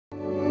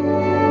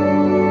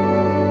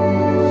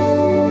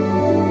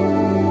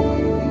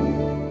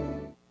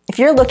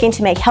you're looking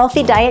to make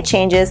healthy diet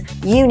changes,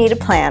 you need a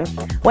plan,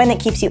 one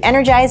that keeps you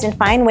energized and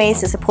find ways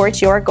to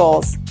support your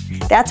goals.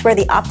 That's where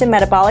the Optim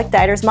Metabolic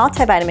Dieters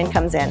Multivitamin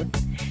comes in.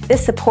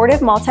 This supportive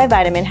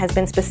multivitamin has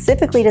been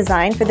specifically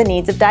designed for the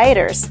needs of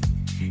dieters.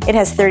 It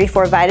has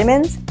 34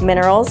 vitamins,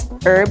 minerals,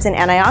 herbs, and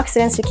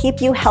antioxidants to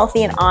keep you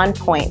healthy and on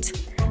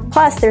point.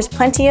 Plus, there's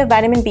plenty of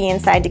vitamin B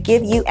inside to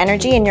give you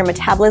energy and your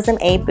metabolism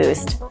a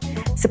boost.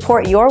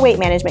 Support your weight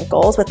management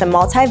goals with a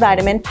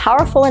multivitamin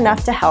powerful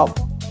enough to help.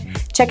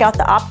 Check out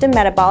the Optim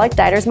Metabolic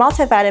Dieters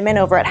Multivitamin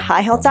over at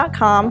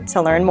highhealth.com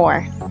to learn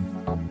more.